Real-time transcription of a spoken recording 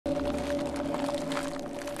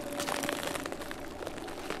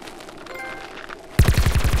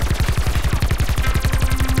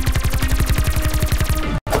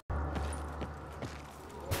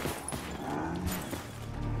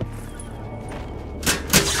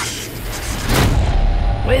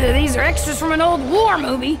Either these are extras from an old war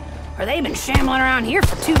movie, or they've been shambling around here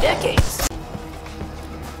for 2 decades.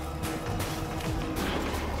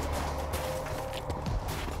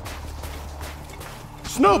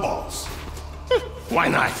 Snowballs! Why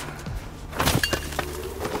not?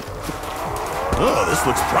 Oh, this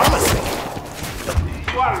looks promising.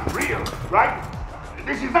 You aren't real, right?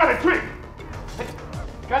 This is not a trick.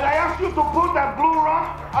 Can I ask you to put that blue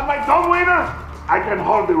rock on my dumbwaiter? I can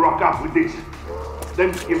hold the rock up with this.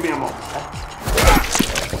 Then give me a moment.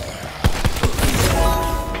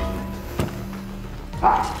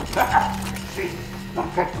 See,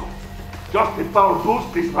 perfecto. Just the power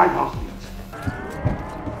boost this lighthouse needs.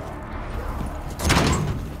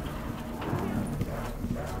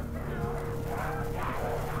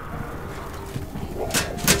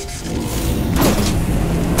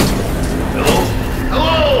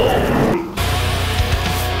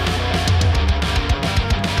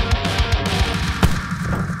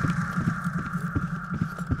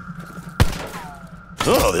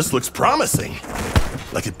 Oh, this looks promising.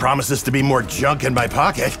 Like it promises to be more junk in my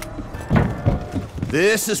pocket.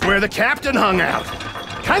 This is where the captain hung out.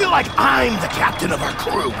 Kinda like I'm the captain of our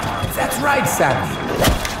crew. That's right, Sammy.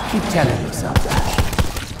 Keep telling yourself that.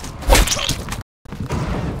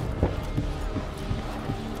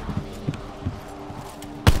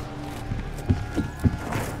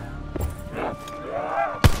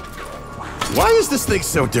 Why is this thing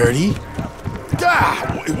so dirty?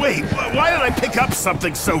 Ah, wait, why did I pick up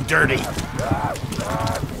something so dirty?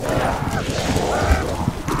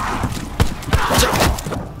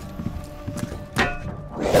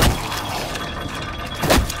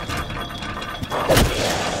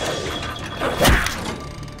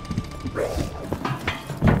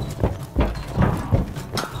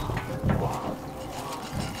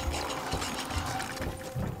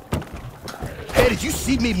 Hey, did you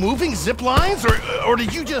see me moving zip lines, or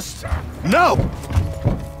did you just... No!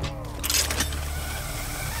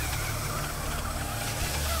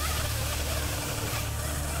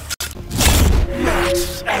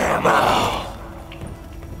 Max ammo!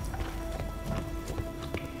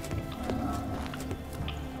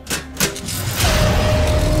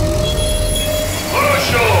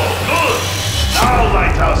 Good! Now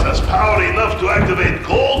Lighthouse has power enough to activate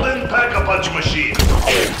Golden Pack-a-Punch machine.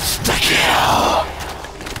 Insta-kill!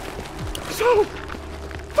 So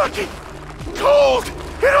fucking cold!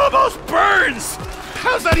 It almost burns!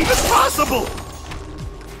 How's that even possible?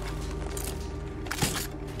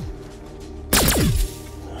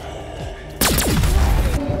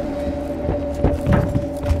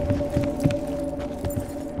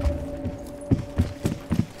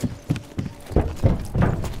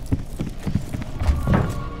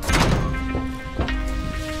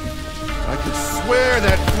 I could swear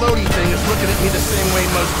that floaty thing is looking at me the same way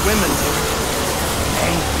most women do.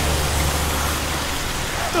 Angry.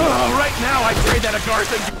 Oh, right now I pray that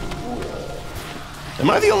Agartha... Am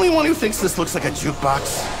I the only one who thinks this looks like a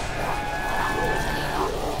jukebox?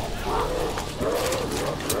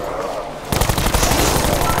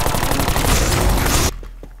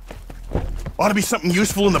 Ought to be something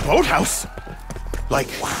useful in the boathouse. Like,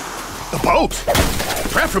 a boat.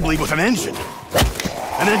 Preferably with an engine.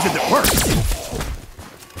 An engine that works.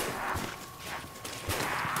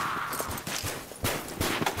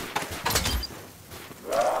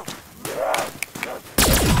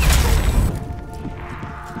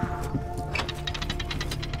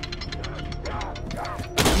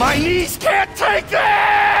 My knees can't take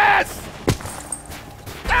this!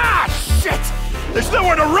 Ah, shit! There's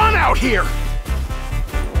nowhere to run out here!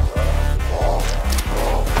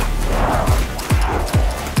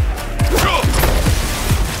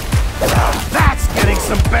 That's getting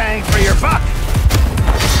some bang for your buck!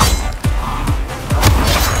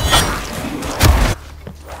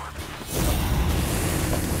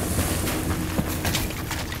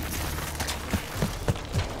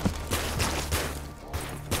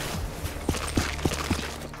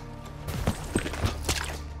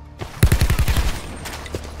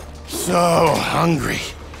 So hungry.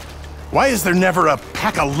 Why is there never a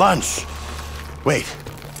pack of lunch? Wait,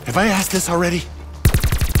 have I asked this already?